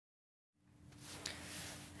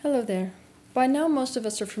Hello there. By now, most of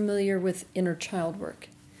us are familiar with inner child work.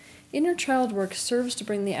 Inner child work serves to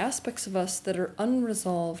bring the aspects of us that are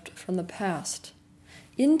unresolved from the past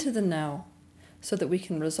into the now so that we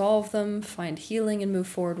can resolve them, find healing, and move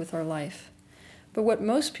forward with our life. But what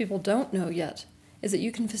most people don't know yet is that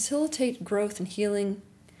you can facilitate growth and healing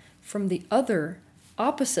from the other,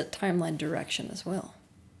 opposite timeline direction as well.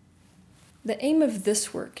 The aim of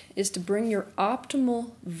this work is to bring your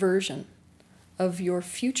optimal version of your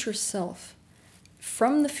future self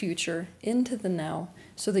from the future into the now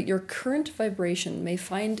so that your current vibration may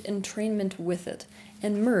find entrainment with it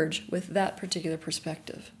and merge with that particular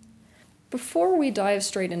perspective. Before we dive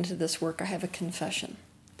straight into this work, I have a confession.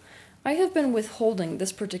 I have been withholding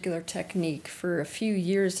this particular technique for a few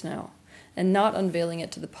years now and not unveiling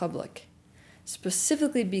it to the public,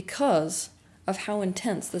 specifically because of how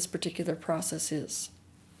intense this particular process is.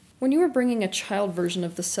 When you are bringing a child version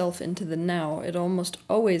of the self into the now, it almost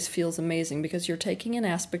always feels amazing because you're taking an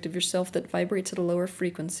aspect of yourself that vibrates at a lower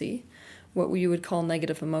frequency, what you would call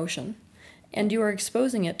negative emotion, and you are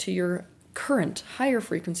exposing it to your current higher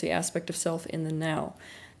frequency aspect of self in the now.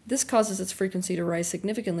 This causes its frequency to rise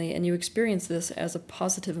significantly, and you experience this as a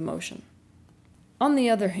positive emotion. On the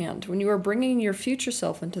other hand, when you are bringing your future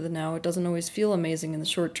self into the now, it doesn't always feel amazing in the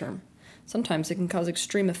short term. Sometimes it can cause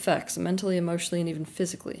extreme effects, mentally, emotionally, and even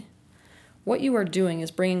physically. What you are doing is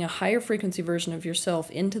bringing a higher frequency version of yourself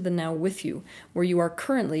into the now with you, where you are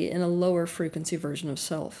currently in a lower frequency version of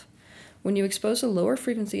self. When you expose a lower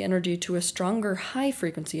frequency energy to a stronger high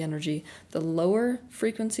frequency energy, the lower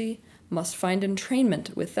frequency must find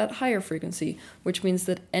entrainment with that higher frequency, which means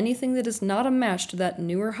that anything that is not a match to that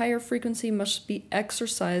newer higher frequency must be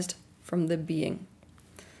exorcised from the being.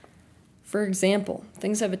 For example,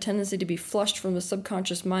 things have a tendency to be flushed from the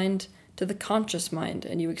subconscious mind to the conscious mind,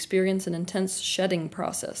 and you experience an intense shedding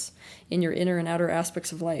process in your inner and outer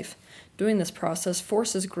aspects of life. Doing this process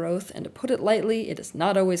forces growth, and to put it lightly, it is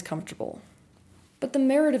not always comfortable. But the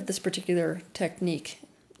merit of this particular technique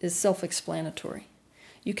is self-explanatory.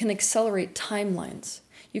 You can accelerate timelines.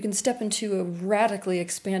 You can step into a radically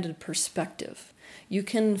expanded perspective. You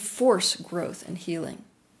can force growth and healing.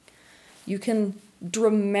 You can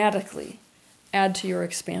dramatically add to your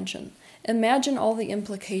expansion. Imagine all the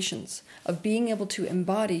implications of being able to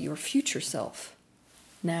embody your future self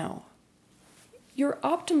now. Your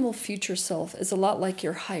optimal future self is a lot like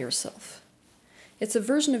your higher self. It's a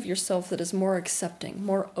version of yourself that is more accepting,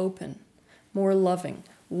 more open, more loving,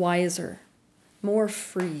 wiser, more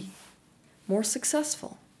free, more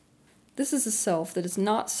successful. This is a self that is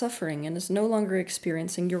not suffering and is no longer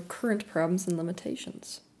experiencing your current problems and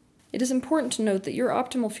limitations. It is important to note that your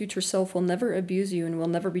optimal future self will never abuse you and will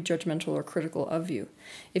never be judgmental or critical of you.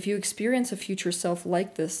 If you experience a future self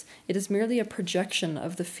like this, it is merely a projection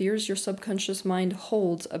of the fears your subconscious mind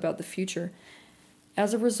holds about the future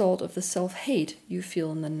as a result of the self-hate you feel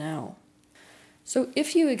in the now. So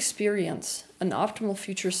if you experience an optimal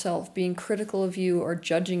future self being critical of you or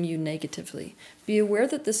judging you negatively, be aware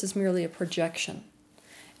that this is merely a projection,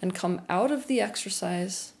 and come out of the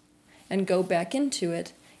exercise and go back into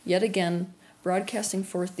it, yet again, broadcasting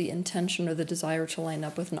forth the intention or the desire to line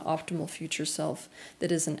up with an optimal future self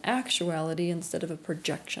that is an actuality instead of a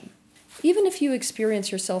projection. Even if you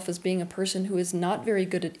experience yourself as being a person who is not very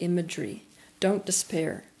good at imagery, don't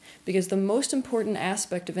despair, because the most important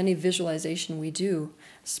aspect of any visualization we do,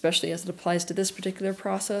 especially as it applies to this particular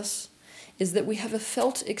process, is that we have a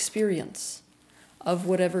felt experience of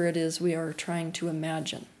whatever it is we are trying to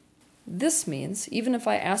imagine. This means, even if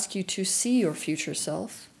I ask you to see your future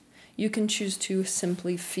self, you can choose to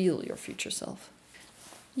simply feel your future self.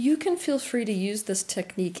 You can feel free to use this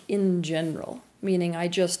technique in general, meaning I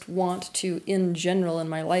just want to, in general in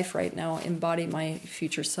my life right now, embody my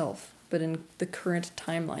future self, but in the current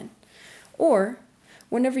timeline. Or,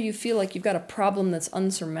 whenever you feel like you've got a problem that's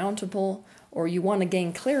unsurmountable, or you want to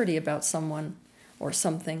gain clarity about someone or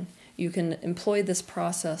something, you can employ this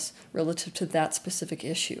process relative to that specific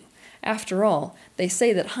issue. After all, they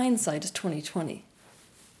say that hindsight is 20/20.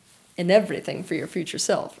 And everything for your future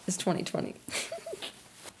self is 20/20.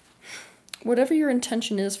 Whatever your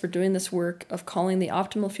intention is for doing this work of calling the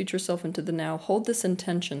optimal future self into the now, hold this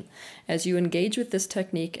intention as you engage with this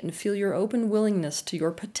technique and feel your open willingness to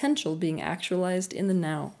your potential being actualized in the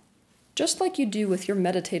now. Just like you do with your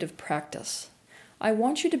meditative practice, I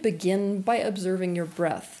want you to begin by observing your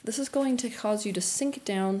breath. This is going to cause you to sink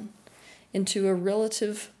down into a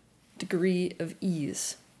relative degree of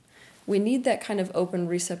ease. We need that kind of open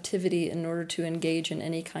receptivity in order to engage in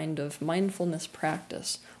any kind of mindfulness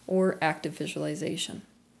practice or active visualization.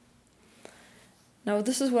 Now,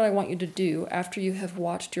 this is what I want you to do after you have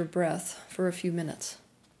watched your breath for a few minutes.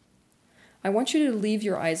 I want you to leave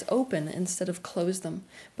your eyes open instead of close them,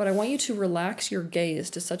 but I want you to relax your gaze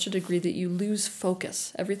to such a degree that you lose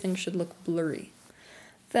focus. Everything should look blurry.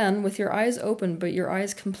 Then, with your eyes open but your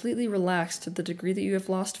eyes completely relaxed to the degree that you have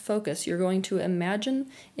lost focus, you're going to imagine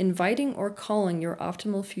inviting or calling your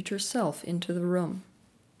optimal future self into the room.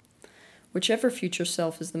 Whichever future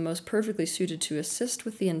self is the most perfectly suited to assist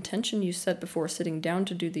with the intention you set before sitting down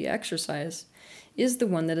to do the exercise is the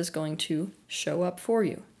one that is going to show up for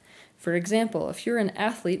you. For example, if you're an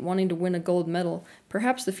athlete wanting to win a gold medal,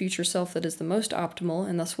 perhaps the future self that is the most optimal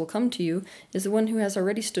and thus will come to you is the one who has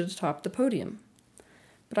already stood atop the podium.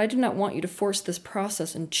 But I do not want you to force this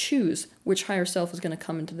process and choose which higher self is going to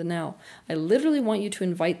come into the now. I literally want you to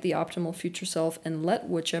invite the optimal future self and let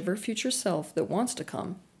whichever future self that wants to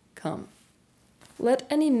come, come. Let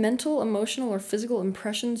any mental, emotional, or physical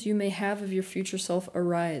impressions you may have of your future self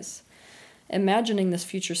arise. Imagining this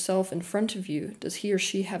future self in front of you, does he or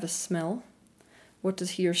she have a smell? What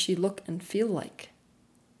does he or she look and feel like?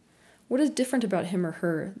 What is different about him or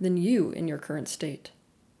her than you in your current state?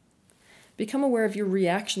 Become aware of your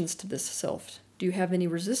reactions to this self. Do you have any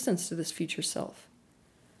resistance to this future self?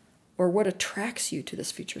 Or what attracts you to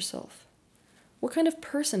this future self? What kind of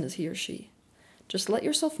person is he or she? Just let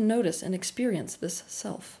yourself notice and experience this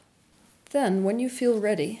self. Then, when you feel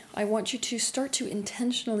ready, I want you to start to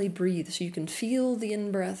intentionally breathe so you can feel the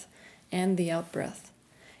in-breath and the out-breath.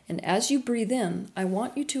 And as you breathe in, I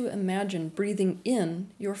want you to imagine breathing in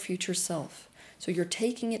your future self. So you're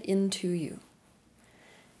taking it into you.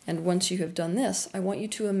 And once you have done this, I want you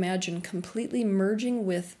to imagine completely merging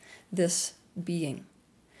with this being.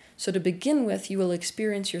 So to begin with, you will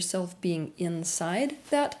experience yourself being inside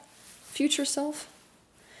that future self.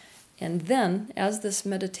 And then, as this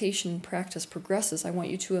meditation practice progresses, I want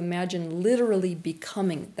you to imagine literally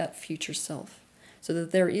becoming that future self, so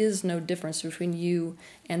that there is no difference between you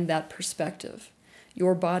and that perspective.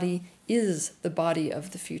 Your body is the body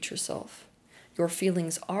of the future self. Your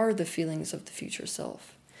feelings are the feelings of the future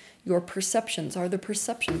self. Your perceptions are the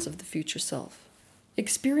perceptions of the future self.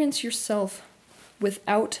 Experience yourself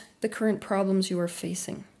without the current problems you are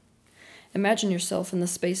facing. Imagine yourself in the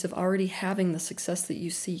space of already having the success that you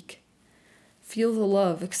seek. Feel the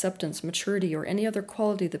love, acceptance, maturity, or any other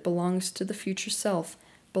quality that belongs to the future self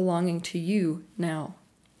belonging to you now.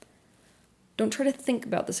 Don't try to think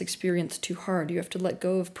about this experience too hard. You have to let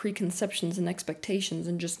go of preconceptions and expectations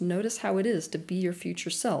and just notice how it is to be your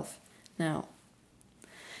future self now.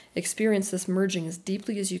 Experience this merging as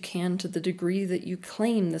deeply as you can to the degree that you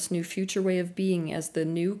claim this new future way of being as the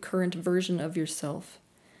new current version of yourself.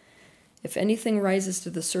 If anything rises to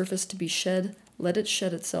the surface to be shed, let it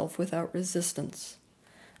shed itself without resistance,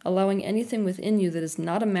 allowing anything within you that is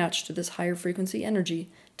not a match to this higher frequency energy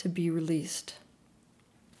to be released.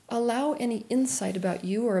 Allow any insight about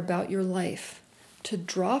you or about your life to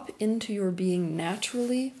drop into your being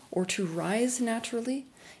naturally or to rise naturally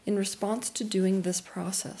in response to doing this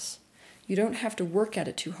process. You don't have to work at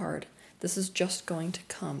it too hard. This is just going to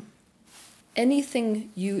come. Anything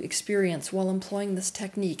you experience while employing this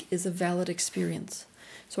technique is a valid experience.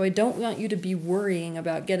 So I don't want you to be worrying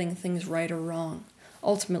about getting things right or wrong.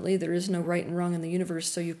 Ultimately, there is no right and wrong in the universe,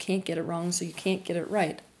 so you can't get it wrong, so you can't get it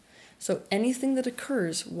right. So anything that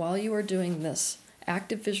occurs while you are doing this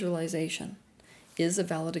active visualization is a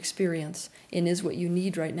valid experience and is what you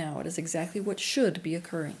need right now. It is exactly what should be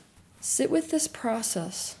occurring. Sit with this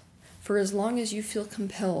process for as long as you feel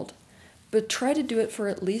compelled, but try to do it for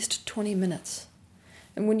at least 20 minutes.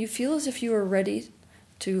 And when you feel as if you are ready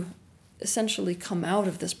to essentially come out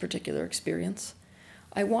of this particular experience,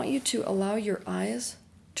 I want you to allow your eyes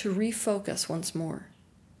to refocus once more.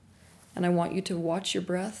 And I want you to watch your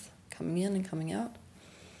breath coming in and coming out.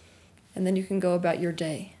 And then you can go about your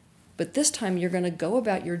day. But this time you're going to go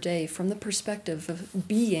about your day from the perspective of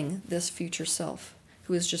being this future self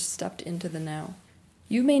who has just stepped into the now.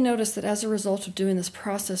 You may notice that as a result of doing this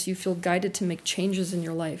process, you feel guided to make changes in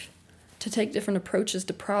your life, to take different approaches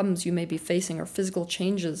to problems you may be facing, or physical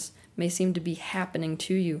changes may seem to be happening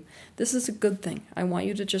to you. This is a good thing. I want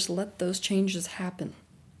you to just let those changes happen.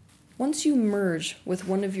 Once you merge with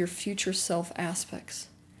one of your future self aspects,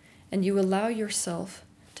 and you allow yourself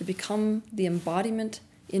to become the embodiment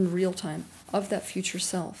in real time of that future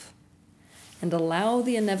self, and allow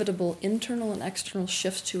the inevitable internal and external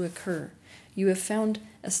shifts to occur, you have found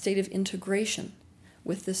a state of integration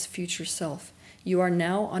with this future self. You are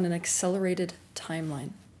now on an accelerated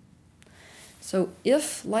timeline. So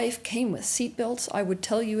if life came with seatbelts, I would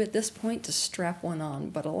tell you at this point to strap one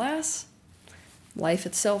on. But alas, life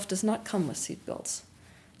itself does not come with seatbelts.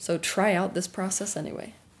 So try out this process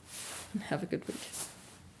anyway. Have a good week.